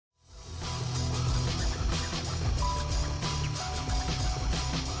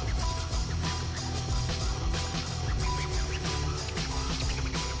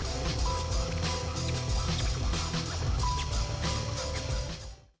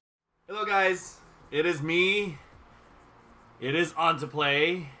Hello guys, it is me. It is on to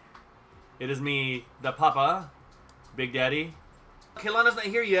play. It is me, the Papa, Big Daddy. Kaylana's not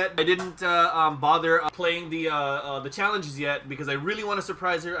here yet. I didn't bother playing the challenges yet because I really want to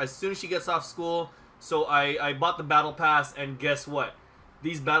surprise her as soon as she gets off school. So I bought the battle pass, and guess what?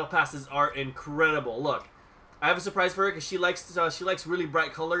 These battle passes are incredible. Look, I have a surprise for her because she likes really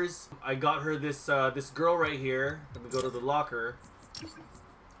bright colors. I got her this this girl right here. Let me go to the locker.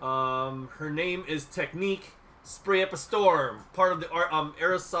 Her name is Technique. Spray Up a Storm, part of the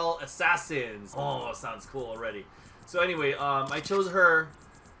Aerosol Assassins. Oh, sounds cool already. So anyway, I chose her,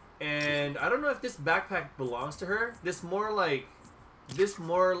 and I don't know if this backpack belongs to her. I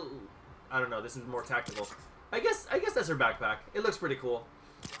don't know. This is more tactical. I guess that's her backpack. It looks pretty cool.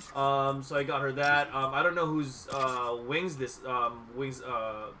 So I got her that. I don't know whose wings this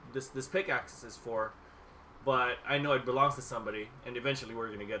pickaxe is for, but I know it belongs to somebody, and eventually we're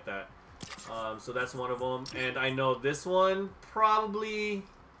gonna get that. So that's one of them, and I know this one probably.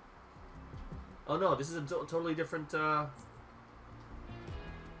 Oh no, this is a totally different one.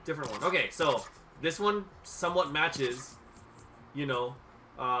 Okay, so this one somewhat matches, you know,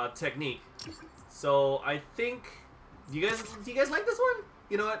 Technique. So I think, do you guys like this one?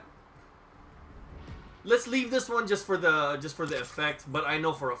 You know what? Let's leave this one just for the effect. But I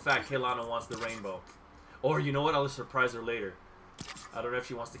know for a fact Kaylana wants the rainbow. Or you know what? I'll surprise her later. I don't know if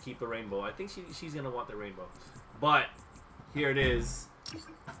she wants to keep the rainbow. I think she's gonna want the rainbow. But here it is.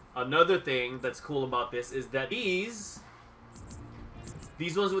 Another thing that's cool about this is that these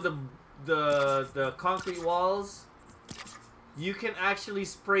ones with the concrete walls, you can actually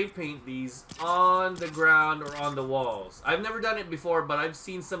spray paint these on the ground or on the walls. I've never done it before, but I've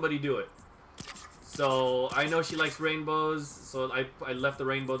seen somebody do it. So I know she likes rainbows, so I left the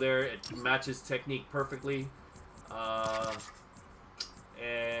rainbow there. It matches Technique perfectly.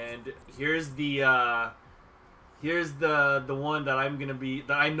 And here's the one that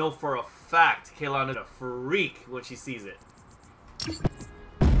I know for a fact Kaylana's a freak when she sees it.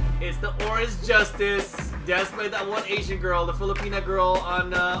 It's the Orange Justice, danced by that one Asian girl, the Filipina girl on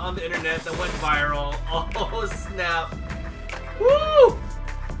the internet that went viral. Oh snap! Woo!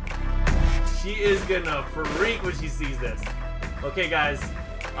 She is gonna freak when she sees this. Okay, guys,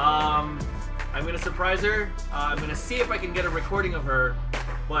 I'm gonna surprise her. I'm gonna see if I can get a recording of her,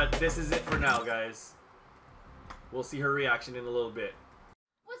 but this is it for now, guys. We'll see her reaction in a little bit.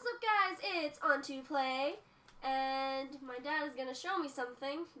 What's up, guys? It's On To Play, and my dad is gonna show me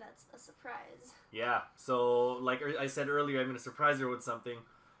something that's a surprise. Yeah, so like I said earlier, I'm gonna surprise her with something,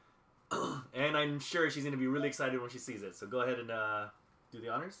 and I'm sure she's gonna be really excited when she sees it. So go ahead and do the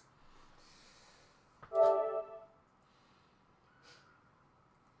honors.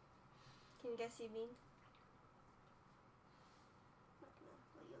 Can you guys see me?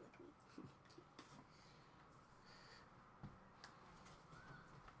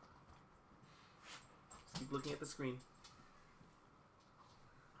 Keep looking at the screen.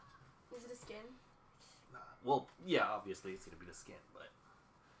 Is it a skin? Well, yeah, obviously it's gonna be the skin,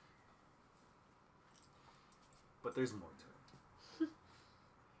 but there's more to it.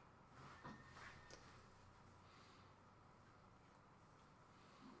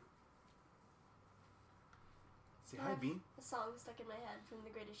 Say hi, Bean. A song stuck in my head from The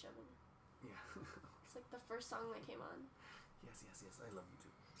Greatest Showman. Yeah. It's like the first song that came on. Yes, yes, yes. I love you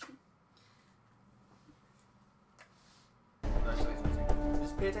too.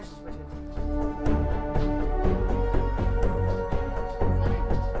 Just pay attention. Just pay attention.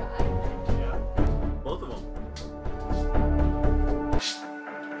 Yeah. Both of them.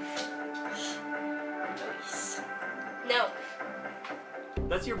 No.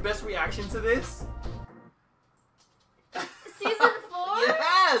 That's your best reaction to this? Season 4?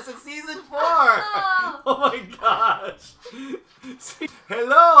 Yes, it's season 4. Oh, oh my gosh.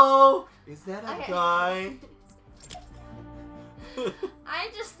 Hello. Is that a guy? I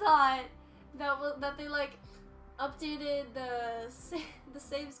just thought that they like updated the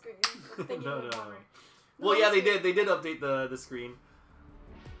save screen. No. Well, yeah, they did. They did update the screen.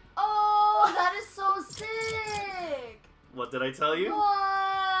 Oh, that is so sick. What did I tell you?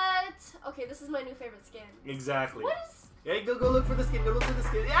 What? Okay, this is my new favorite skin. Exactly. What is? Yeah, go look for the skin. Go look for the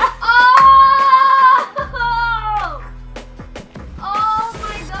skin. Yeah. Oh! Oh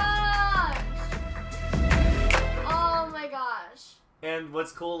my gosh! Oh my gosh! And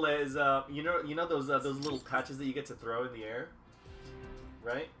what's cool is you know those little patches that you get to throw in the air,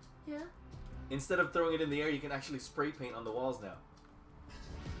 right? Yeah. Instead of throwing it in the air, you can actually spray paint on the walls now.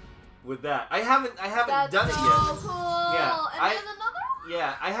 With that, I haven't That's done it so yet. Cool. Yeah, And there's another one?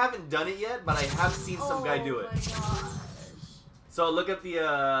 Yeah, I haven't done it yet, but I have seen some guy do it. Oh my gosh. So look at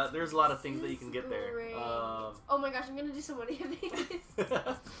the. There's a lot of things that you can get there. Great. Oh my gosh, I'm gonna do so many of these.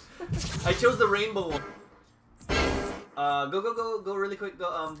 I chose the rainbow one. Go really quick.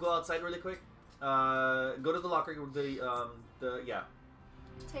 Go outside really quick. Go to the locker. Yeah.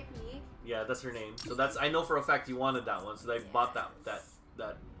 Technique. Yeah, that's her name. So that's I know for a fact you wanted that one. So I bought that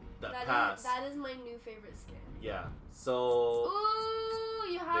pass. That is my new favorite skin. Yeah. So. Ooh,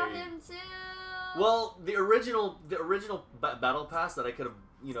 you have him too. Well, the original battle pass that I could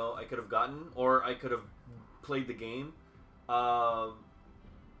have gotten, or I could have played the game, would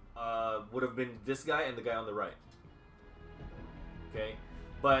have been this guy and the guy on the right. Okay,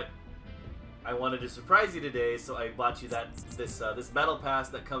 but I wanted to surprise you today, so I bought you this battle pass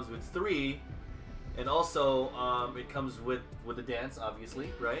that comes with 3, and also it comes with a dance,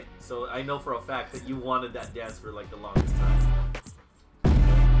 obviously, right? So I know for a fact that you wanted that dance for like the longest time.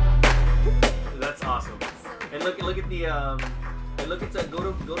 That's awesome. And look at the and look at go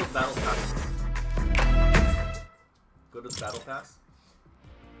to battle pass. Go to the battle pass.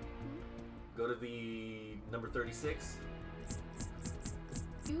 Go to the number 36.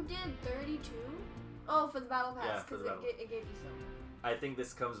 You did 32? Oh, for the battle pass, Yeah, for the battle. It gave you some. I think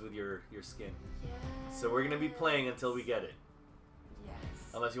this comes with your skin. Yes. So we're gonna be playing until we get it.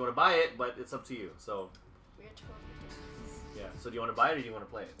 Yes. Unless you want to buy it, but it's up to you. So. We're totally doing Yeah. So do you want to buy it or do you want to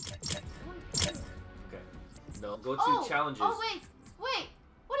play it? this. I want to play it. Okay. No. Go to challenges. Oh wait.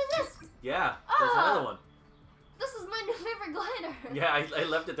 What is this? Yeah. There's another one. This is my new favorite glider. Yeah, I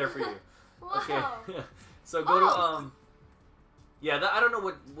left it there for you. Wow. Okay. So go to Yeah, I don't know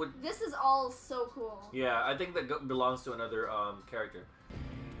what. This is all so cool. Yeah, I think that belongs to another character.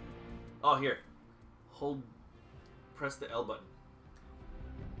 Oh, here. Press the L button.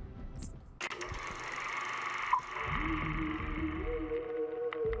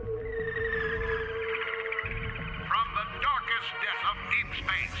 From the darkest depths of deep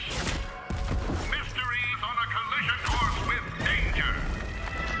space, mysteries on a collision course with danger.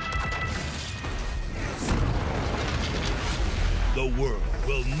 The world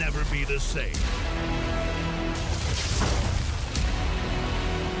will never be the same.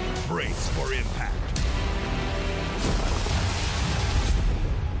 Brace for impact.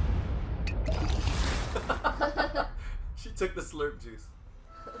 She took the slurp juice.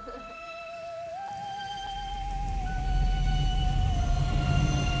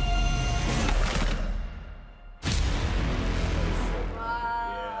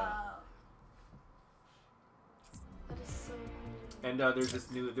 Wow. That is so cool. And there's this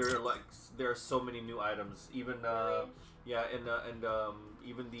new. There are so many new items. Even Really? yeah, and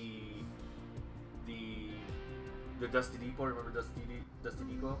even the Dusty Depot. Remember Dusty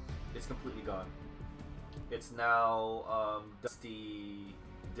Depot? It's completely gone. It's now Dusty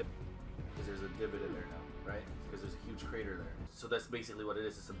Dip, because there's a divot in there now, right? Because there's a huge crater there. So that's basically what it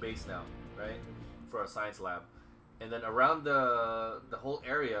is. It's a base now, right, for a science lab. And then around the whole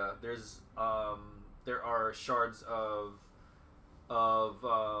area, there are shards of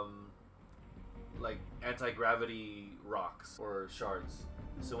like anti-gravity rocks or shards.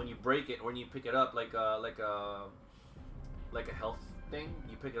 So when you break it, when you pick it up like a health thing,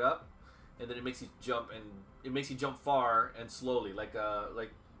 you pick it up, and then it makes you jump, and it makes you jump far and slowly, like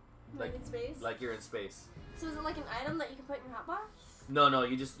in space? like you're in space. So is it like an item that you can put in your hotbox? No,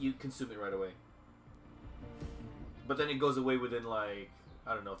 you consume it right away. But then it goes away within like,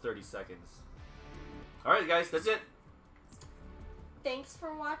 I don't know, 30 seconds. All right, guys, that's it. Thanks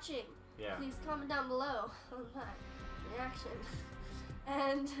for watching. Yeah. Please comment down below on that reaction.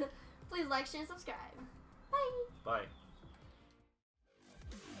 And please like, share, and subscribe. Bye. Bye.